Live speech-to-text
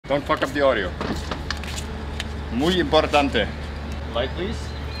Don't fuck up the audio. Muy importante. Light, please.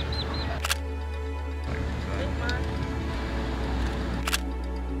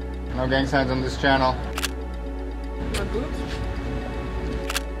 No gang signs on this channel. Not good.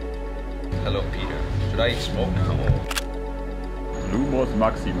 Hello, Peter. Should I smoke now? Lumos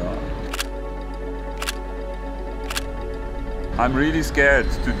Maxima. I'm really scared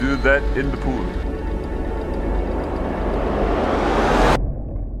to do that in the pool.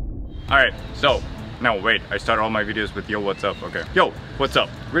 Alright, so, no wait, I start all my videos with yo, what's up? Okay. Yo, what's up?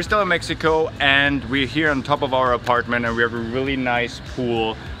 We're still in Mexico and we're here on top of our apartment and we have a really nice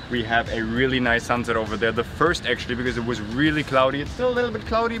pool. We have a really nice sunset over there. The first actually, because it was really cloudy. It's still a little bit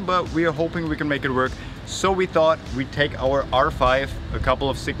cloudy, but we are hoping we can make it work. So we thought we'd take our R5, a couple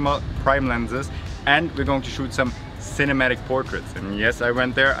of Sigma prime lenses, and we're going to shoot some cinematic portraits. And yes, I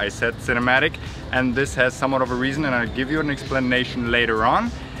went there, I said cinematic, and this has somewhat of a reason, and I'll give you an explanation later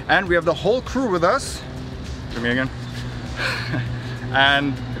on. And we have the whole crew with us. Come here again.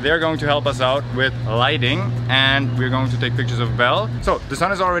 And they're going to help us out with lighting, and we're going to take pictures of Belle. So the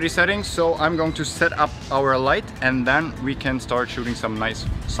sun is already setting, so I'm going to set up our light and then we can start shooting some nice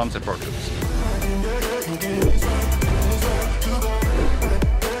sunset portraits.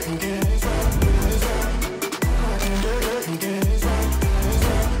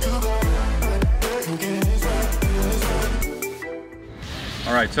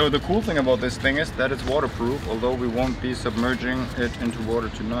 Alright, so the cool thing about this thing is that it's waterproof, although we won't be submerging it into water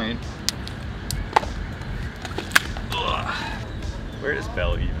tonight. Ugh. Where is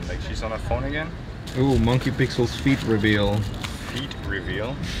Belle even? Like, she's on her phone again? Ooh, Monkey Pixel's feet reveal. Feet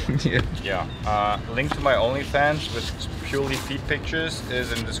reveal? Yeah. Yeah. Link to my OnlyFans with purely feet pictures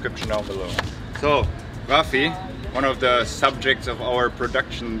is in the description down below. So, Rafi, one of the subjects of our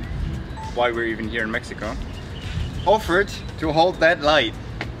production, why we're even here in Mexico, offered to hold that light.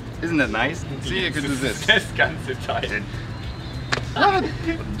 Isn't that nice? See, you could do this. Das ganze Teil.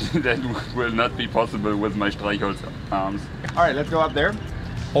 That will not be possible with my Streichholz arms. Alright, let's go up there.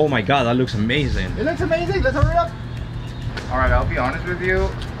 Oh my god, that looks amazing. It looks amazing, let's hurry up. Alright, I'll be honest with you.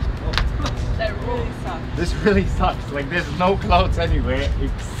 That really sucks. This really sucks. Like, there's no clouds anywhere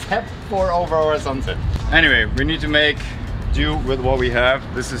except for over our sunset. Anyway, we need to make do with what we have.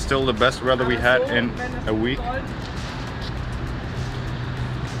 This is still the best weather we had in a week.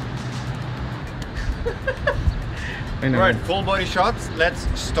 Alright, full body shots. Let's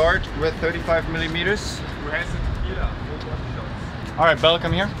start with 35 millimeters. Alright, Belle,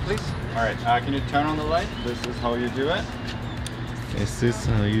 come here, please. Alright, can you turn on the light? This is how you do it. This is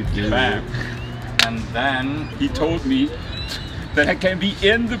how you do Bam. it. And then He told me that I can be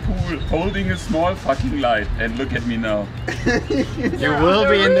in the pool holding a small fucking light, and look at me now. you will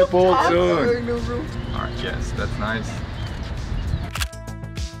be in the pool soon. Alright, yes, that's nice.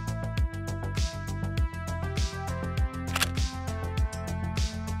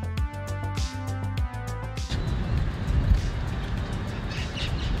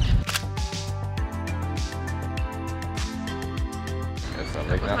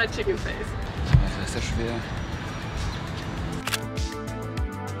 With my chicken face. Das ist ja schwer.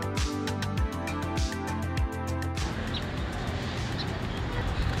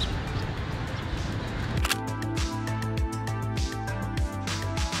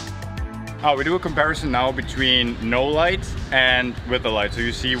 We do a comparison now between no light and with the light, so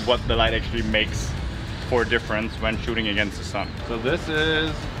you see what the light actually makes for a difference when shooting against the sun. So this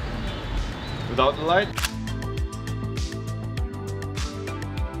is without the light.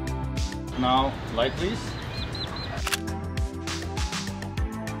 Now, light please.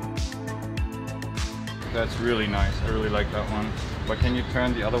 That's really nice, I really like that one. But can you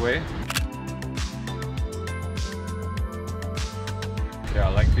turn the other way? Yeah,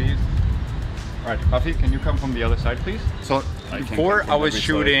 like these. Alright, Rafi, can you come from the other side please? So before I was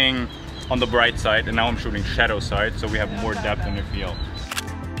shooting on the bright side and now I'm shooting shadow side, so we have more depth in the field.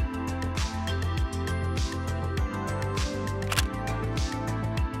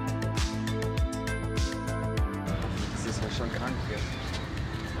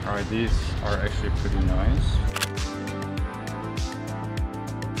 Alright, these are actually pretty nice.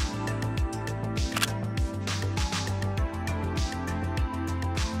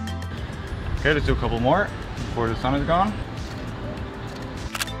 Okay, let's do a couple more before the sun is gone.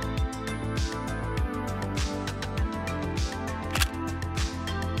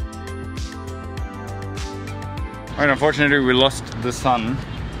 Alright, unfortunately we lost the sun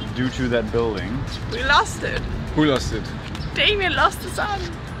due to that building. We lost it. Who lost it? Damien lost the sun.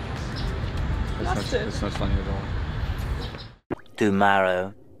 Lost it. It's not funny at all.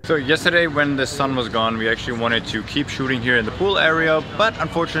 Tomorrow. So yesterday when the sun was gone, we actually wanted to keep shooting here in the pool area, but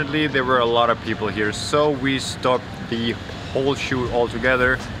unfortunately there were a lot of people here, so we stopped the whole shoot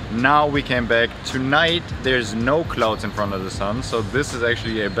altogether. Now we came back. Tonight there's no clouds in front of the sun, so this is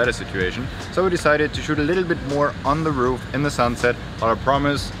actually a better situation. So we decided to shoot a little bit more on the roof in the sunset, but I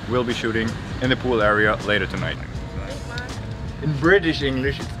promise we'll be shooting in the pool area later tonight. In British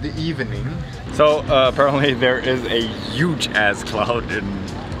English, it's the evening. So apparently there is a huge ass cloud in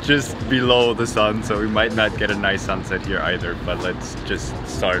just below the sun, so we might not get a nice sunset here either, but let's just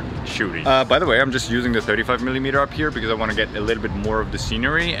start shooting. By the way, I'm just using the 35mm up here because I want to get a little bit more of the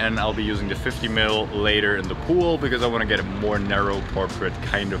scenery, and I'll be using the 50mm later in the pool because I want to get a more narrow portrait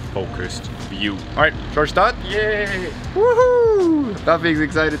kind of focused view. Alright, short start? Yay! Woohoo! Duffy's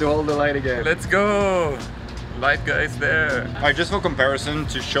excited to hold the light again. Let's go! Light guy is there. Alright, just for comparison,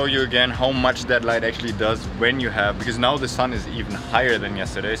 to show you again how much that light actually does when you have, because now the sun is even higher than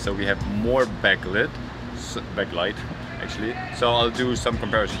yesterday, so we have more backlight actually. So I'll do some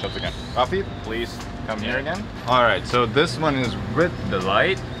comparison shots again. Rafi, please come here again. Alright, so this one is with the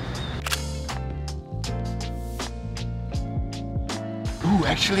light. Ooh,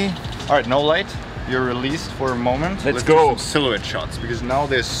 actually, alright, no light. You're released for a moment. Let's do go. some silhouette shots because now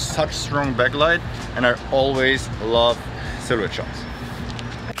there's such strong backlight, and I always love silhouette shots.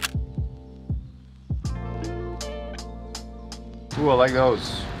 Ooh, I like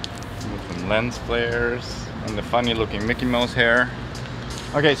those. With some lens flares and the funny looking Mickey Mouse hair.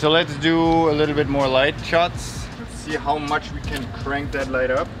 Okay, so let's do a little bit more light shots. Let's see how much we can crank that light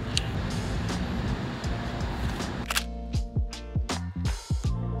up.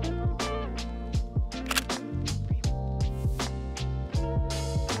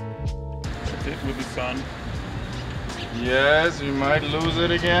 With the sun. Yes, we might lose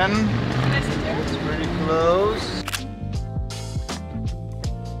it again. It's pretty close.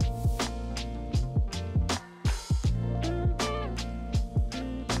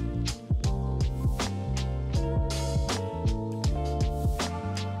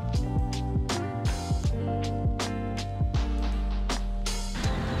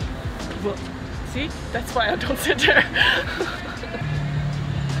 Well, see? That's why I don't sit there.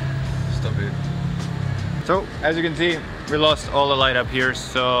 Stop it. So, as you can see, we lost all the light up here,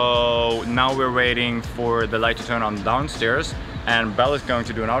 so now we're waiting for the light to turn on downstairs, and Belle is going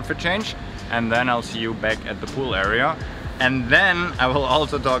to do an outfit change, and then I'll see you back at the pool area. And then I will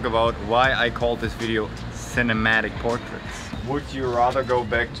also talk about why I called this video Cinematic Portraits. Would you rather go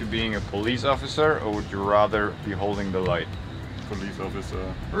back to being a police officer, or would you rather be holding the light? Police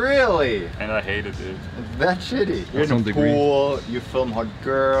officer. Really? And I hated it. It's that shitty. You're in a pool, you film hot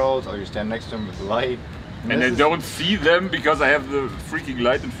girls, or you stand next to them with light. And I don't see them because I have the freaking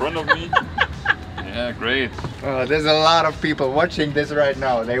light in front of me. Yeah, great. There's a lot of people watching this right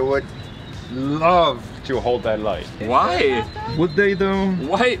now. They would love to hold that light. Why? Would they though?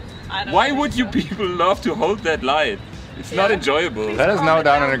 Why would you people love to hold that light? It's not enjoyable. Let us know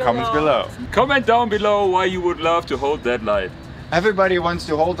down in the comments below. Comment down below why you would love to hold that light. Everybody wants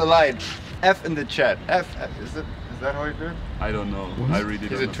to hold the light. F in the chat. F. Is that how you do it? I don't know. I really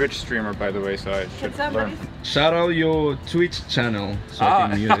don't know. He's a Twitch streamer, by the way, so I should learn. Shout out your Twitch channel so I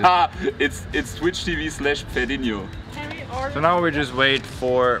can mute it. it's Twitch TV/Ferdinho. So now we just wait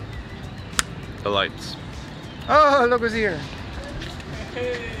for the lights. Oh, look who's here.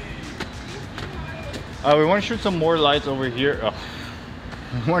 We want to shoot some more lights over here.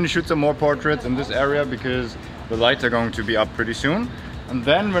 We want to shoot some more portraits in this area because the lights are going to be up pretty soon. And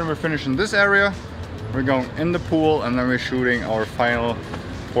then when we're finished in this area, we're going in the pool, and then we're shooting our final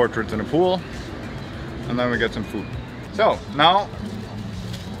portraits in the pool. And then we get some food. So now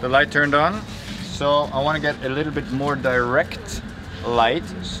the light turned on. So I want to get a little bit more direct light.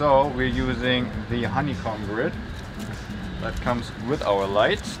 So we're using the honeycomb grid that comes with our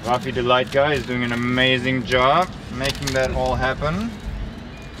lights. Rafi, the light guy, is doing an amazing job making that all happen.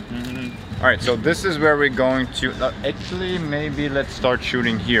 Alright, so this is where we're going to... actually, maybe let's start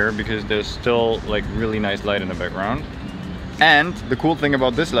shooting here because there's still like really nice light in the background. And the cool thing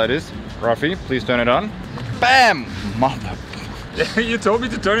about this light is, Rafi, please turn it on. BAM! Mother... You told me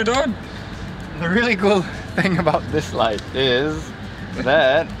to turn it on. The really cool thing about this light is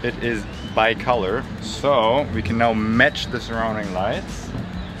that it is bi-color, so we can now match the surrounding lights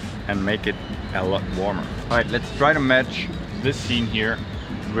and make it a lot warmer. Alright, let's try to match this scene here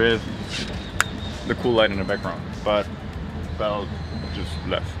with the cool light in the background, but Belle just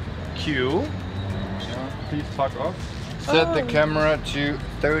left. Q, please fuck off. Set the camera to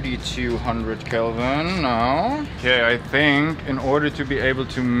 3200 Kelvin now. Okay, I think in order to be able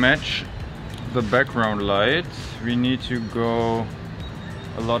to match the background light, we need to go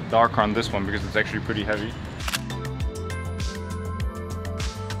a a lot darker on this one because it's actually pretty heavy.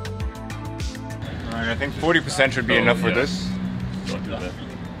 Alright, I think 40% should be enough for this. Don't do that.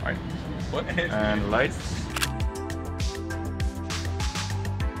 Alright. What? And lights.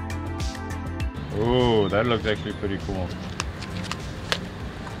 Ooh, that looks actually pretty cool.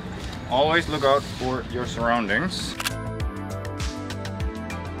 Always look out for your surroundings.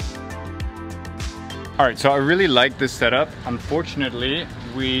 Alright, so I really like this setup. Unfortunately,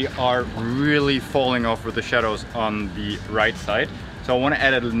 we are really falling off with the shadows on the right side. So I want to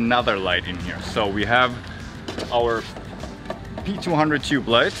add another light in here. So we have our P200 tube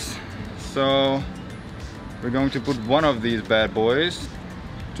lights. So we're going to put one of these bad boys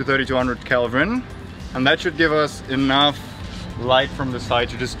to 3200 Kelvin, and that should give us enough light from the side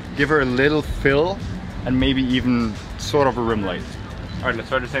to just give her a little fill and maybe even sort of a rim light. All right, let's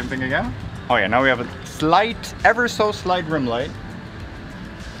try the same thing again. Oh yeah, now we have a slight, ever so slight rim light.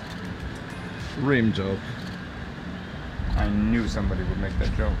 Rim job. I knew somebody would make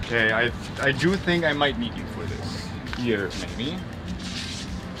that joke. Okay, I do think I might need you for this. Here, maybe.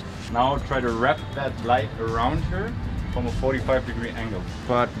 Now try to wrap that light around her from a 45-degree angle.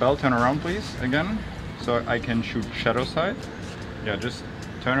 But Belle, turn around please, again, so I can shoot shadow side. Yeah, just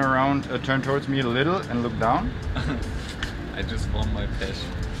turn around, turn towards me a little and look down. I just found my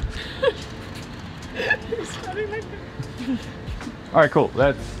passion. Alright, cool,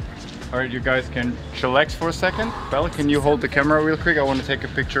 alright, you guys can chillax for a second. Belle, can you hold the camera real quick? I want to take a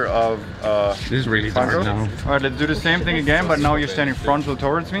picture of this is really dark now. Alright, let's do the same thing again, but now you're standing frontal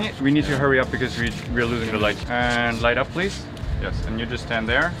towards me. We need to hurry up because we're losing the light. And light up please. Yes, and you just stand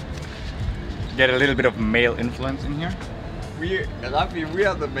there. Get a little bit of male influence in here. Rafi, we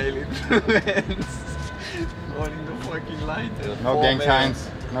are the male influence. Holding the fucking light. No gang signs.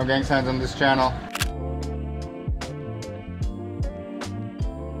 No gang signs on this channel.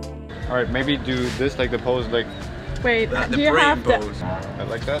 Alright, maybe do this like the pose like... Wait, do you have the... I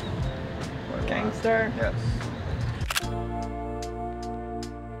like that. Gangster. Yes.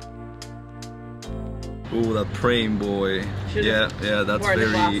 Oh, that praying boy. Yeah, that's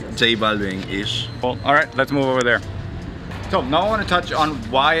very J Balvin-ish. Well, alright, let's move over there. So now I want to touch on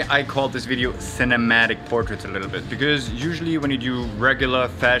why I called this video cinematic portraits a little bit, because usually when you do regular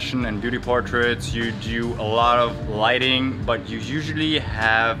fashion and beauty portraits you do a lot of lighting, but you usually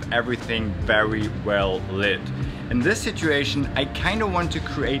have everything very well lit. In this situation I kind of want to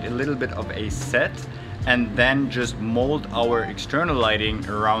create a little bit of a set and then just mold our external lighting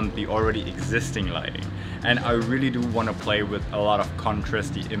around the already existing lighting. And I really do want to play with a lot of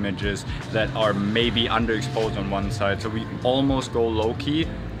contrasty images that are maybe underexposed on one side, so we almost go low-key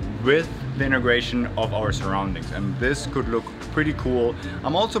with the integration of our surroundings, and this could look pretty cool.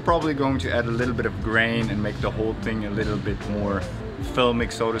 I'm also probably going to add a little bit of grain and make the whole thing a little bit more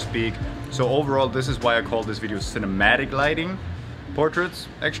filmic, so to speak. So overall, this is why I call this video cinematic lighting portraits,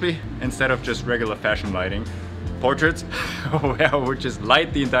 actually, instead of just regular fashion lighting portraits, where we just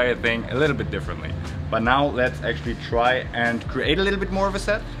light the entire thing a little bit differently. But now let's actually try and create a little bit more of a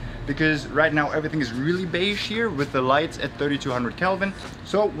set, because right now everything is really beige here with the lights at 3200 Kelvin.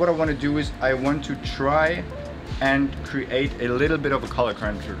 So what I want to do is I want to try and create a little bit of a color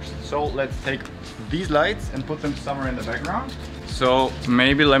contrast. So let's take these lights and put them somewhere in the background. So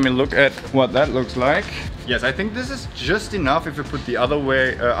maybe let me look at what that looks like. Yes, I think this is just enough if we put the other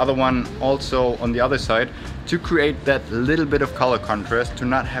one also on the other side to create that little bit of color contrast, to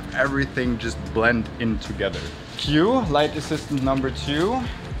not have everything just blend in together. Cue light assistant number 2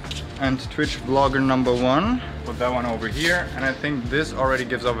 and Twitch vlogger number 1. Put that one over here, and I think this already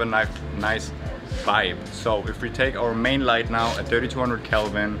gives off a nice vibe. So if we take our main light now at 3200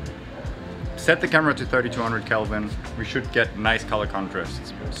 Kelvin, set the camera to 3200 Kelvin, we should get nice color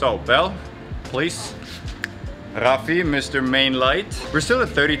contrasts. So Belle, please. Rafi, Mr. Main Light. We're still at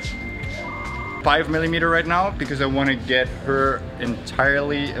 35mm right now because I want to get her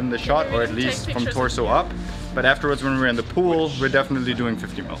entirely in the shot, or at least from torso up. But afterwards, when we're in the pool, we're definitely doing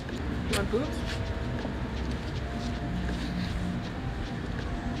 50mm. You want boobs?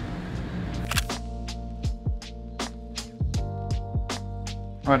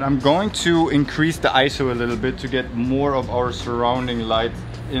 Alright, I'm going to increase the ISO a little bit to get more of our surrounding light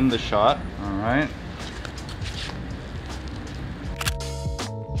in the shot. Alright.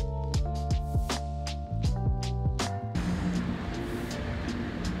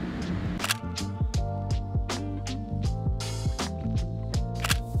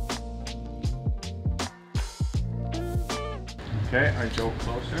 Okay, I go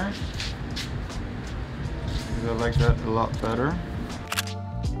closer because I like that a lot better.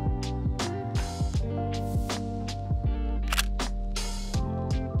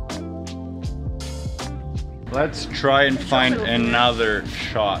 Let's try and find another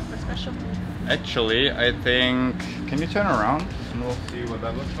shot. Special. Actually, I think... Can you turn around and we'll see what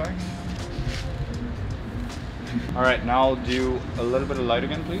that looks like? Alright, now I'll do a little bit of light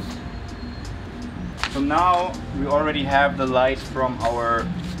again, please. So now we already have the light from our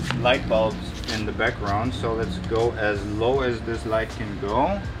light bulbs in the background. So let's go as low as this light can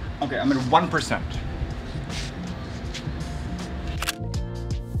go. Okay, I'm at 1%.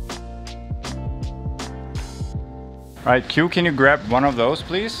 Alright, Q, can you grab one of those,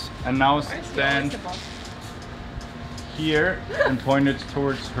 please? And now stand here and point it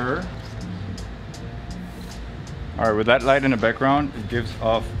towards her. Alright, with that light in the background, it gives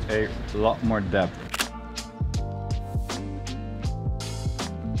off a lot more depth.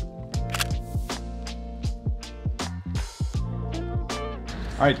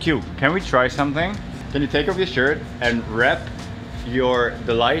 Alright, Q, can we try something? Can you take off your shirt and wrap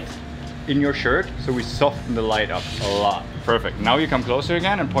the light in your shirt so we soften the light up a lot? Perfect. Now you come closer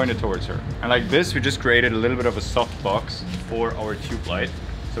again and point it towards her. And like this, we just created a little bit of a soft box for our tube light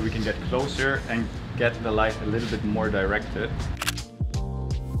so we can get closer and get the light a little bit more directed.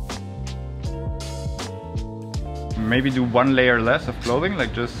 Maybe do one layer less of clothing,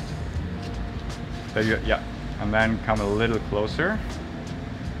 like just there you, yeah, and then come a little closer.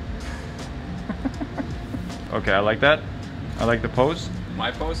 Okay, I like that. I like the pose.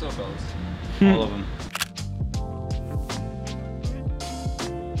 My pose or both? All of them.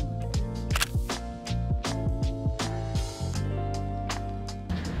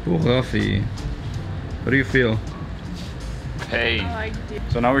 Oh, Rafi, what do you feel? Hey. I like it.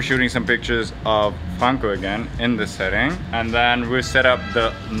 So now we're shooting some pictures of Franco again in this setting, and then we'll set up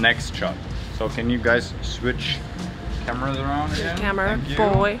the next shot. So can you guys switch cameras around again? Camera Thank you.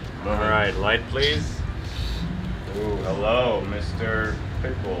 boy. All right, light please. Ooh, hello, Mr.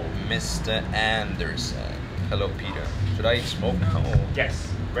 Pitbull. Mr. Anderson. Hello, Peter. Should I smoke now? Yes,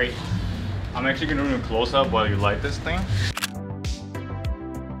 great. I'm actually gonna do a close-up while you light this thing.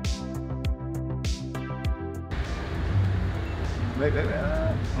 Wait. Okay,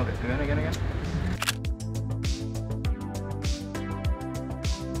 again.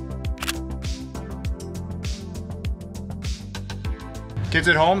 Kids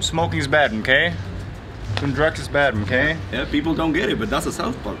at home, smoking is bad, okay? Doing drugs is bad, okay? Yeah, people don't get it, but that's a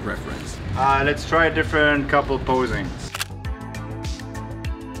softbox reference. Let's try a different couple posing.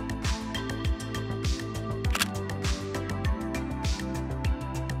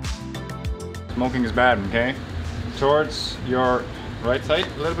 Smoking is bad, okay? Towards your right side,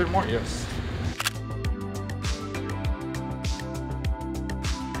 a little bit more, yes.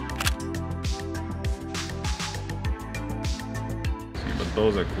 See, but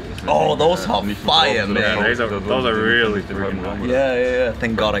those are cool. Oh, those are fire, man. Yeah, those are really freaking nice. Yeah.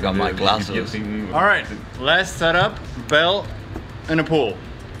 Thank God I got my glasses. Alright, last setup, Belle in a pool.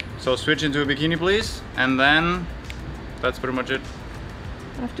 So switch into a bikini, please, and then that's pretty much it.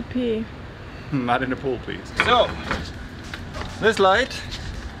 I have to pee. Not in the pool, please. So, this light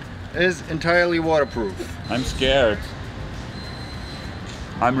is entirely waterproof. I'm scared.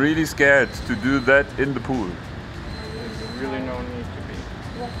 I'm really scared to do that in the pool. There's really no need to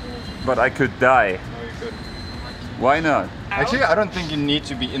be. But I could die. No, you could. Why not? Actually, I don't think you need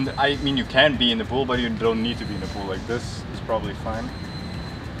to be in the... I mean, you can be in the pool, but you don't need to be in the pool. Like this is probably fine.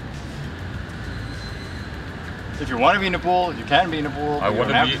 If you want to be in the pool, you can be in the pool. I want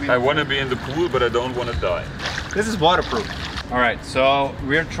to be in the pool, but I don't want to die. This is waterproof. All right, so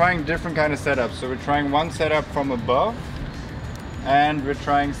we're trying different kind of setups. So we're trying one setup from above, and we're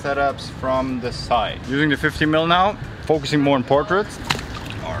trying setups from the side. Using the 50mm now, focusing more on portraits.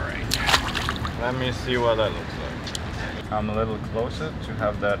 All right, let me see what that looks like. Come a little closer to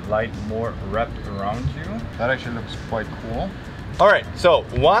have that light more wrapped around you. That actually looks quite cool. All right, so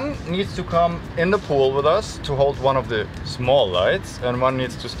one needs to come in the pool with us to hold one of the small lights, and one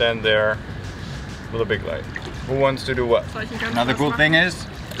needs to stand there with a big light. Who wants to do what? So I can go Another cool thing is,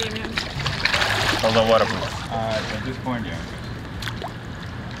 Damien. hold on, waterproof. At this point, yeah.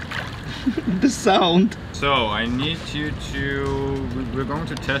 The sound. So I need you to, we're going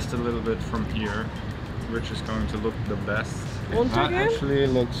to test a little bit from here, which is going to look the best. Once That again? actually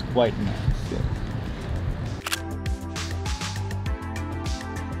looks quite nice. Yeah.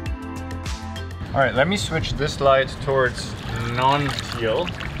 All right, let me switch this light towards non-teal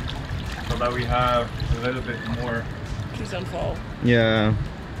so that we have a little bit more. Please don't fall. Yeah.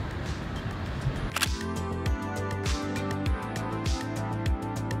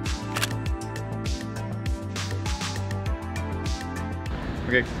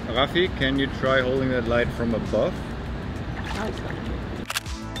 Okay, Rafi, can you try holding that light from above?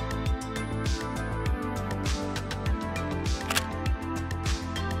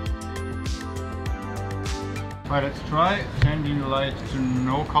 Alright, let's try changing the light to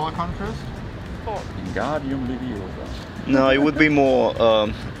no color contrast. Wingardium Leviosa. No, it would be more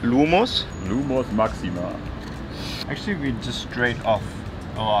Lumos. Lumos Maxima. Actually, we just straight off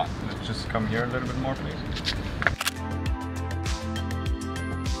a lot. Let's just come here a little bit more, please.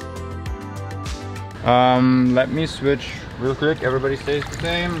 Let me switch real quick. Everybody stays the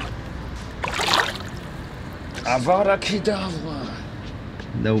same. Avada Kedavra.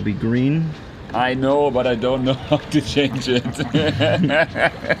 That will be green. I know, but I don't know how to change it.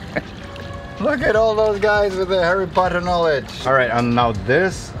 Look at all those guys with their Harry Potter knowledge. All right, and now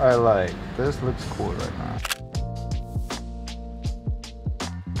this I like. This looks cool right now.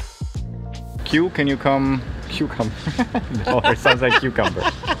 Q, can you come? Cucumber. No, it sounds like cucumber.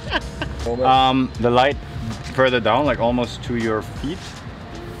 The light further down, like almost to your feet.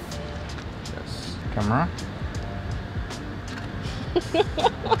 Yes. Camera.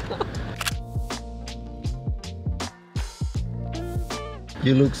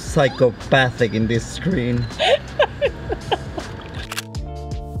 You look psychopathic in this screen.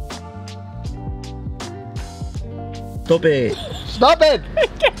 Stop it! Stop it!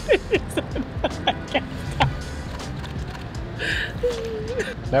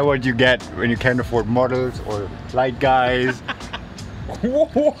 That's what you get when you can't afford models or light guys.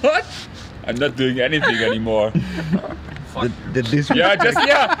 What? I'm not doing anything anymore. What do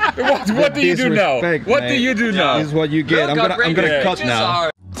you do now? What do you do now? This is what you get. I'm gonna cut now.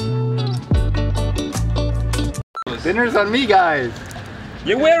 Dinner's on me, guys.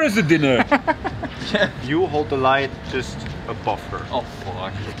 Yeah, where is the dinner? You hold the light just above her. Oh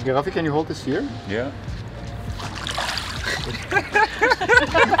fuck. Okay, Rafi, can you hold this here? Yeah.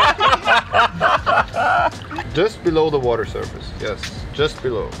 Just below the water surface. Yes, just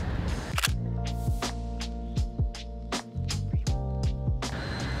below.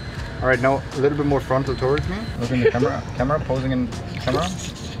 All right, now a little bit more frontal towards me. Look in the camera. Camera, posing in camera.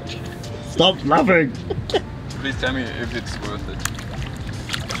 Stop laughing! Please tell me if it's worth it.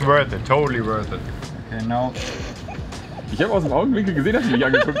 It's worth it, totally worth it. Okay, now. Ich habe aus dem Augenwinkel gesehen, dass du mich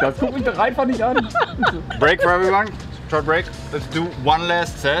angeguckt hast. Guck mich doch einfach nicht an. Break for everyone. Short break. Let's do one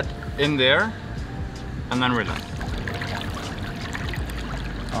last set in there, and then we're done.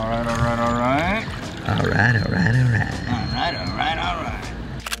 All right, all right, all right. All right, all right, all right. All right, all right, all right.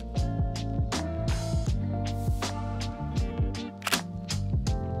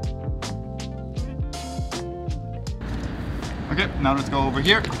 Okay, now let's go over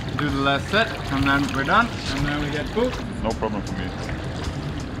here, do the last set, and then we're done, and then we get food. No problem for me.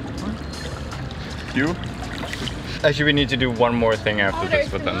 You? Actually, we need to do one more thing after this,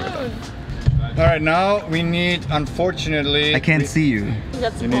 but then we're done. All right, now we need, unfortunately... I can't see you.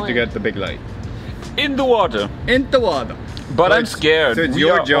 You need to get the big light. In the water. In the water. But So I'm it's- scared. so it's We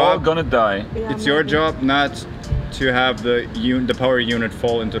your are all job. gonna die. Ja, It's your job not to have the power unit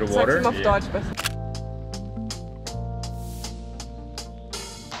fall into the water. Sag's ihm auf Deutsch besser.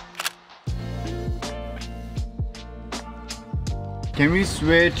 Can we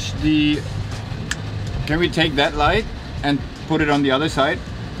switch the... Can we take that light and put it on the other side,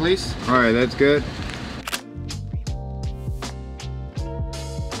 please? All right, that's good.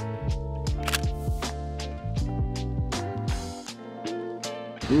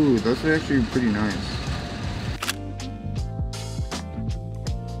 Ooh, that's actually pretty nice.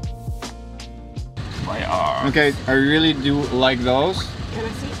 My arm. Okay, I really do like those. Can I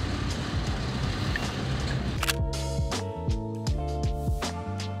see?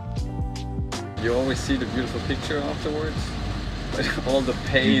 You always see the beautiful picture afterwards. But all the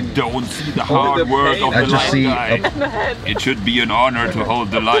pain. Don't see the Only hard the work pain. of I the just light see guy. a It should be an honor to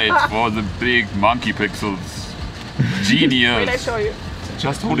hold the light for the big monkey pixels. Wait, I Genius. show you.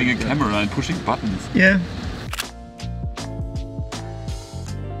 Just holding a camera and pushing buttons. yeah.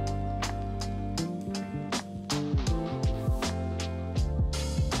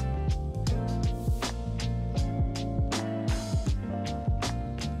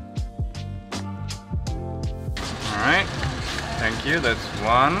 All right, thank you, that's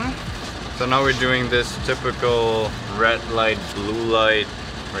one. So now we're doing this typical red light, blue light.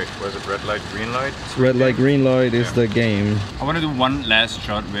 Wait, was it red light, green light? Red light, green light is the game. I want to do one last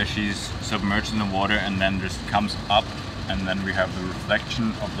shot where she's submerged in the water and then just comes up, and then we have the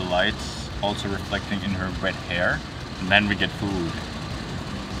reflection of the lights also reflecting in her wet hair, and then we get food.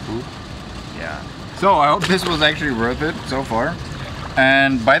 Food? Yeah. So I hope this was actually worth it so far.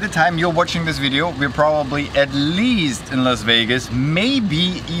 And by the time you're watching this video, we're probably at least in Las Vegas,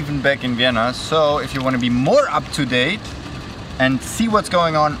 maybe even back in Vienna. So if you want to be more up to date and see what's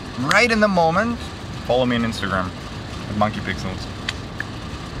going on right in the moment, follow me on Instagram at Monkey Pixels.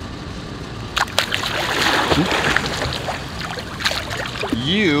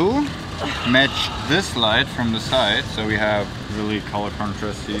 You match this light from the side, so we have really color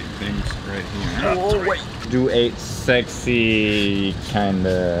contrasty things right here. Oh, wait. Do a sexy kind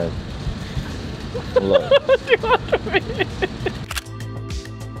of look.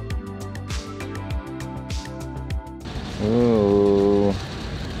 Ooh,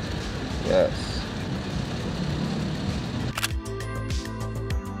 yes.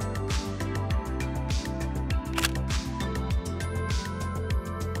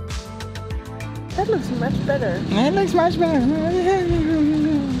 That looks much better. It looks much better.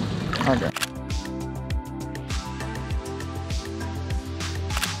 Okay.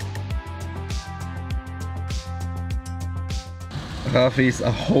 Rafi's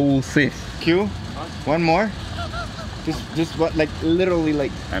a whole Sith. Q, one more. Just what, like literally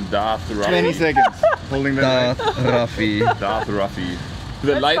like I'm Darth 20 Ruffy. seconds holding the Darth Rafi. Darth Ruffy.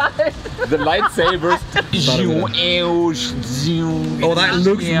 The lightsabers. Oh, that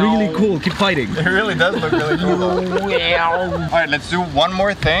looks really cool. Keep fighting. It really does look really cool. Alright, let's do one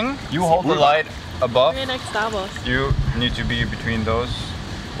more thing. You hold the light above. Very like Star Wars. You need to be between those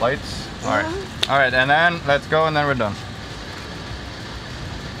lights. Alright. Alright, and then let's go and then we're done.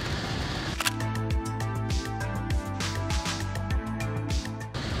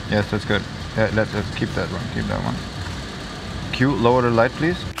 Yes, that's good. Yeah, let's keep that one. Keep that one. Q, lower the light,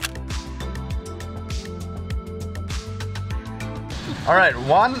 please. All right,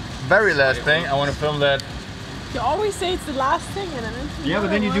 one very last thing. I want to film that. You always say it's the last thing, and then it's Yeah, but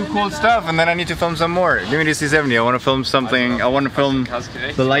then you do cool stuff, and then I need to film some more. Give me the C70. I want to film something. I want to film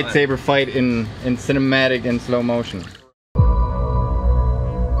the lightsaber fight in cinematic and slow motion.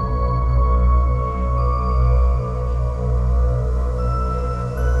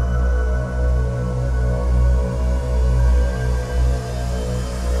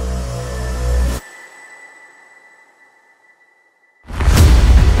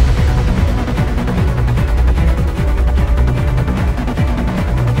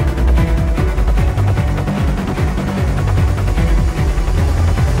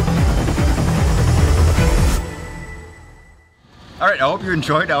 Alright, I hope you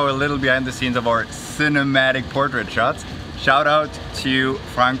enjoyed our little behind the scenes of our cinematic portrait shots. Shout out to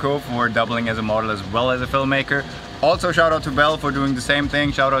Franco for doubling as a model as well as a filmmaker. Also shout out to Belle for doing the same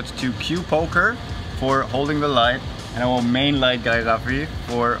thing. Shout out to Q Poker for holding the light. And our main light guy Rafi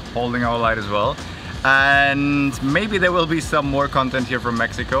for holding our light as well. And maybe there will be some more content here from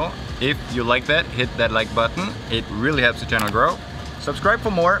Mexico. If you like that, hit that like button. It really helps the channel grow. Subscribe for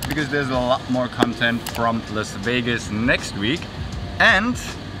more because there's a lot more content from Las Vegas next week. And,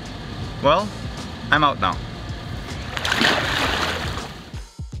 well, I'm out now.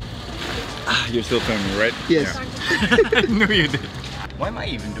 You're still filming, right? Yes. Yeah. I knew you did. Why am I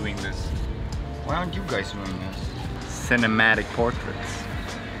even doing this? Why aren't you guys doing this? Cinematic portraits.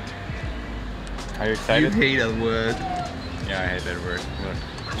 Are you excited? You hate that word. Yeah, I hate that word. Look,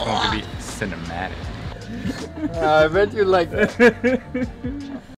 it's going to be cinematic. I bet you like that.